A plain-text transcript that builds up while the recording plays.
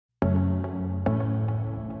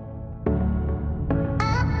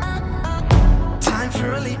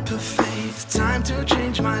Time to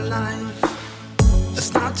change my life. I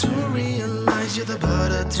start to realize you're the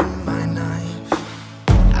butter to my knife.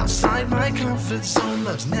 Outside my comfort zone,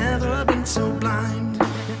 love's never been so blind.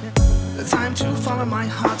 The time to follow my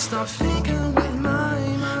heart, stop thinking with my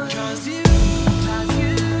mind. 'Cause you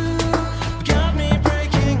got me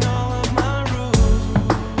breaking all of my rules.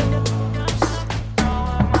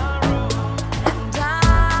 And I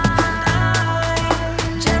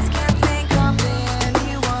just can't think of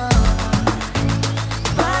anyone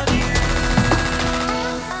But you.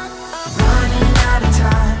 Running out of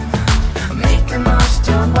time, make the most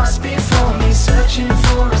of what's before me, searching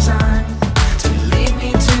for a sign to lead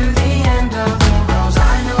me to the end of the road.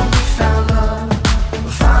 I know we found love,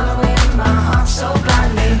 following my heart so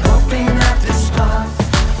blindly, hoping that this path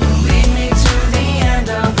will lead me to the end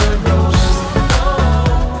of the road.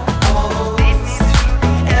 Lead me to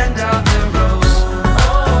the end of the road.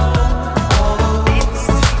 Lead me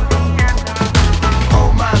to the end of the road.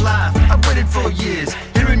 All my life, I've waited for years,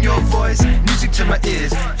 hearing your voice, music to my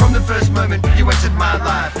ears. From the first moment you entered my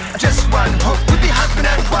life, just one hope would be husband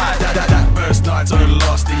and wife. That first night, so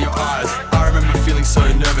lost in your eyes. I remember feeling so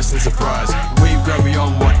nervous and surprised. We've grown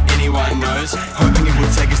beyond what anyone knows, hoping it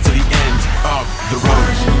will take us to the end of the road.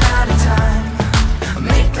 Running out of time,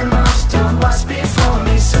 make the most of what's before